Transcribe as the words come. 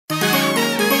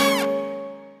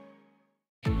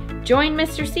Join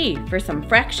Mr. C for some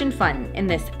fraction fun in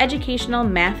this educational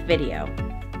math video.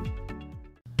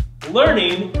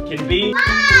 Learning can be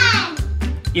fun!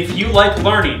 If you like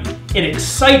learning in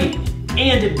exciting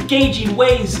and engaging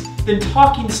ways, then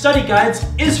Talking Study Guides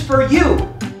is for you.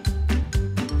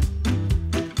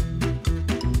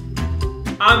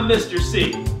 I'm Mr.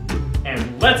 C,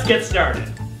 and let's get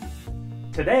started.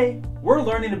 Today, we're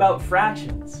learning about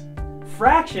fractions.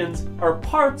 Fractions are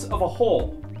parts of a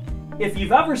whole. If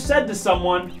you've ever said to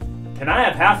someone, "Can I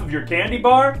have half of your candy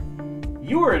bar?"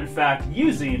 you are in fact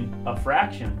using a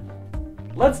fraction.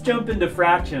 Let's jump into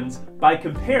fractions by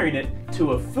comparing it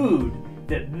to a food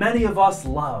that many of us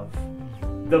love.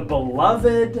 The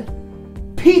beloved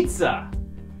pizza.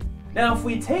 Now if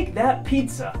we take that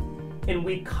pizza and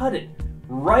we cut it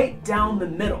right down the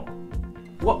middle,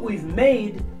 what we've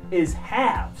made is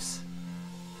halves.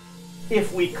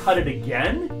 If we cut it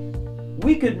again,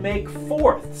 we could make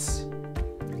fourths.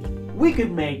 We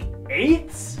could make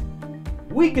eighths.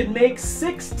 We could make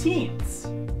sixteenths.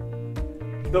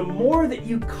 The more that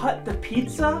you cut the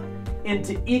pizza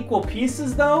into equal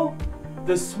pieces though,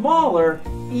 the smaller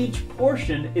each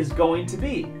portion is going to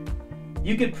be.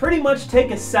 You could pretty much take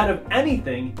a set of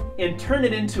anything and turn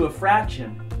it into a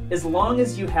fraction as long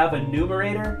as you have a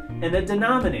numerator and a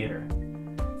denominator.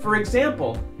 For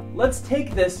example, let's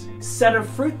take this set of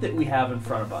fruit that we have in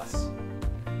front of us.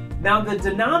 Now the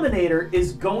denominator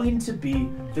is going to be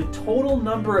the total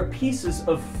number of pieces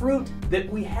of fruit that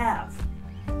we have.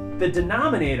 The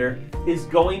denominator is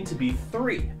going to be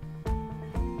 3.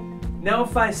 Now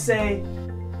if I say,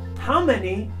 how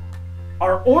many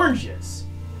are oranges?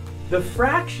 The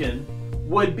fraction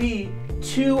would be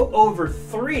 2 over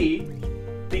 3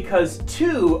 because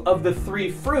 2 of the 3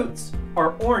 fruits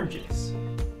are oranges.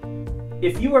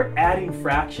 If you are adding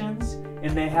fractions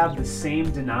and they have the same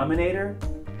denominator,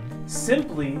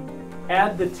 simply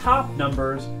add the top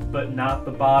numbers but not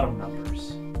the bottom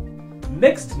numbers.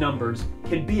 Mixed numbers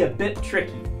can be a bit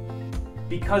tricky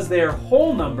because they are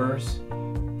whole numbers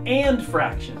and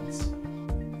fractions.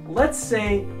 Let's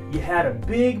say you had a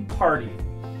big party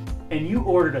and you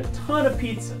ordered a ton of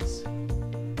pizzas.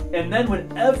 And then when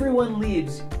everyone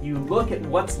leaves, you look at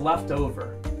what's left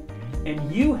over. And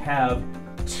you have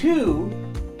 2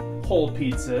 whole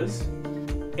pizzas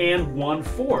and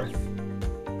 1/4.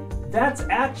 That's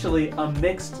actually a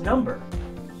mixed number.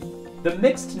 The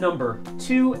mixed number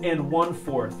 2 and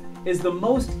 1/4 is the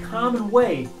most common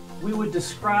way we would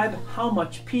describe how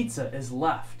much pizza is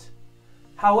left.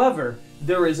 However,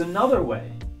 there is another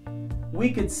way.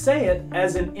 We could say it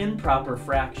as an improper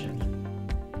fraction.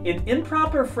 An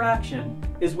improper fraction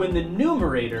is when the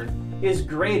numerator is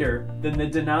greater than the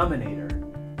denominator.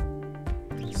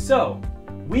 So,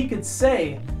 we could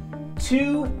say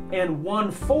 2 and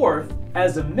 1/4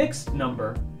 as a mixed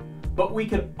number, but we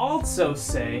could also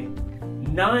say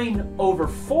 9 over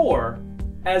 4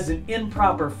 as an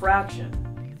improper fraction.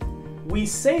 We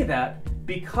say that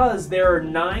because there are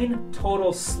 9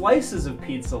 total slices of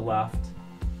pizza left,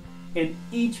 and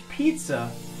each pizza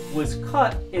was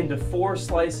cut into 4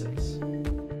 slices.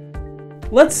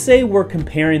 Let's say we're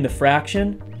comparing the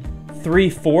fraction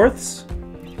 3/4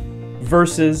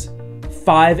 versus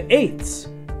 5/8,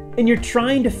 and you're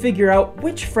trying to figure out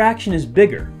which fraction is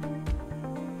bigger.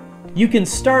 You can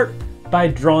start by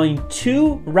drawing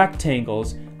 2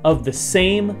 rectangles of the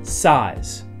same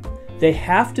size. They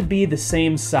have to be the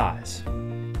same size.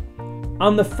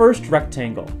 On the first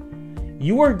rectangle,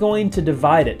 you are going to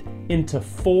divide it into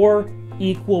 4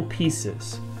 equal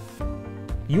pieces.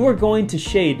 You are going to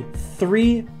shade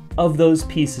 3 of those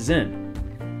pieces in.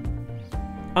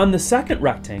 On the second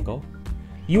rectangle,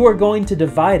 you are going to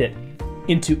divide it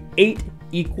into 8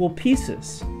 equal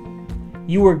pieces.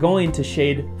 You are going to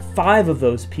shade 5 of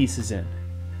those pieces in.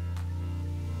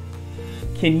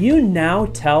 Can you now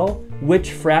tell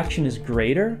which fraction is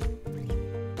greater?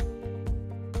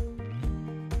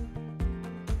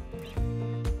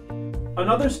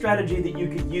 Another strategy that you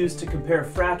could use to compare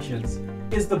fractions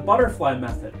is the butterfly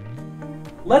method.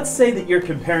 Let's say that you're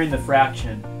comparing the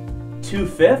fraction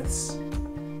 2/5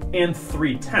 and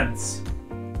 3/10.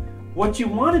 What you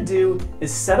want to do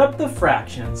is set up the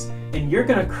fractions and you're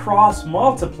going to cross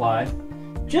multiply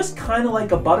just kind of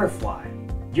like a butterfly.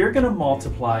 You're going to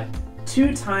multiply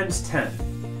 2 times 10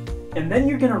 and then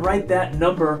you're going to write that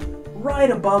number right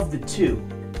above the 2.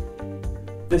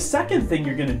 The second thing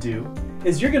you're going to do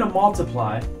is you're going to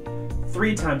multiply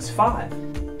 3 times 5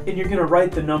 and you're going to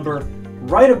write the number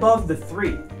right above the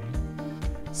 3.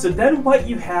 So then what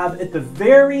you have at the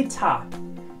very top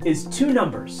is 2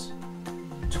 numbers,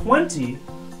 20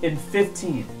 and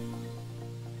 15.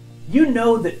 You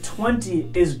know that 20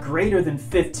 is greater than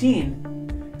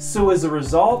 15, So as a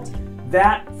result,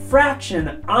 that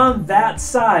fraction on that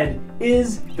side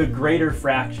is the greater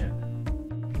fraction.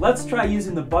 Let's try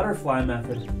using the butterfly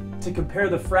method to compare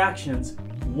the fractions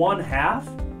 1/2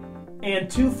 and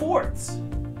 2/4.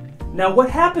 Now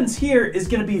what happens here is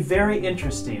going to be very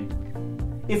interesting.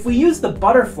 If we use the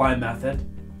butterfly method,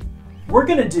 we're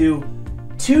going to do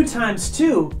 2 times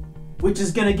 2, which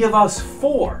is going to give us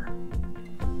 4.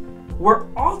 We're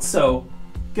also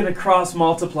going to cross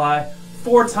multiply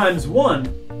 4 times 1,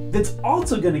 that's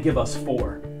also going to give us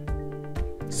 4.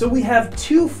 So we have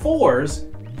 2 4s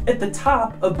at the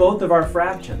top of both of our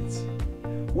fractions.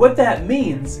 What that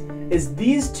means is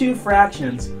these two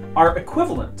fractions are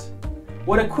equivalent.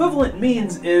 What equivalent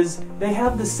means is they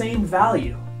have the same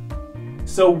value.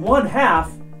 So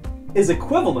 1/2 is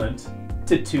equivalent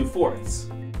to 2/4.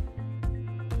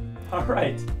 All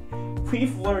right,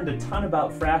 we've learned a ton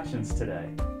about fractions today.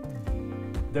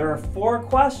 There are 4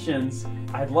 questions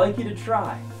I'd like you to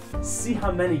try. See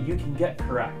how many you can get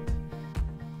correct.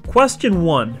 Question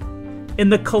 1. In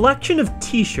the collection of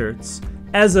t-shirts,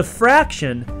 as a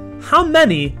fraction, how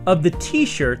many of the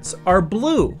t-shirts are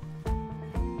blue?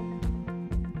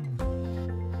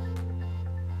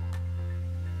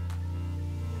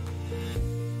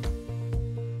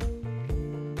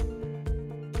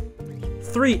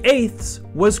 Three-eighths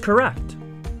was correct.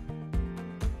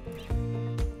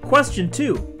 Question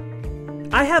 2.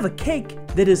 I have a cake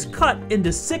that is cut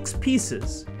into 6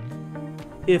 pieces.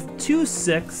 If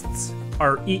 2/6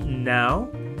 are eaten now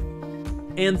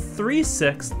and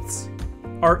 3/6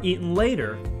 are eaten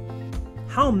later,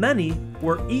 how many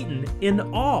were eaten in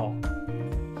all?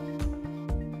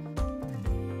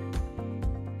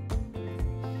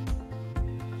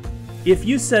 If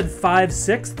you said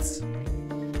 5/6,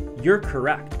 you're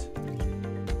correct.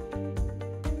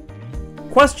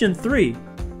 Question 3.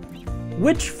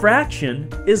 Which fraction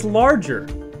is larger?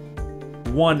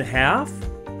 1/2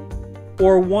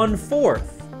 or 1/4?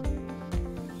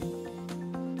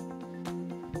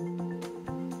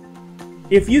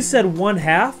 If you said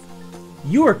 1/2,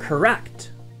 you are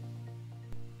correct.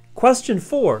 Question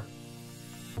 4.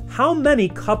 How many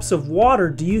cups of water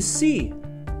do you see?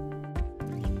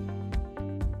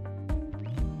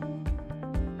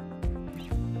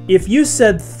 If you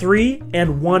said 3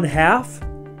 1/2,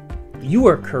 you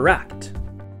are correct.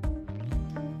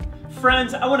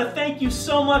 Friends, I want to thank you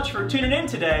so much for tuning in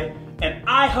today, and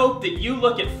I hope that you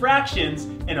look at fractions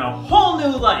in a whole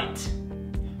new light.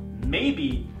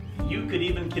 Maybe you could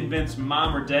even convince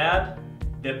Mom or Dad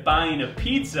that buying a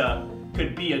pizza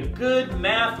could be a good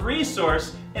math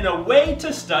resource and a way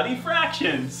to study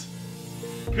fractions.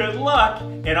 Good luck,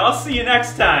 and I'll see you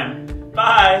next time.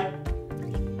 Bye!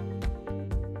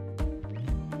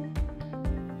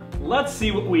 Let's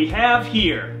see what we have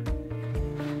here.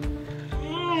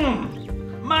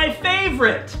 My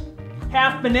favorite!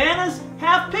 Half bananas,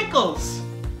 half pickles.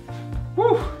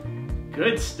 Whew,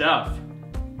 good stuff.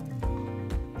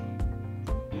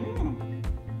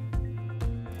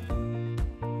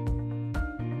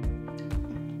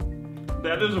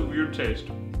 That is a weird taste.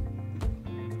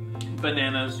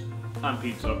 Bananas on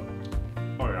pizza.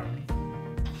 Oh yeah.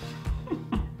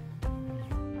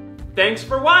 Thanks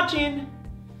for watching!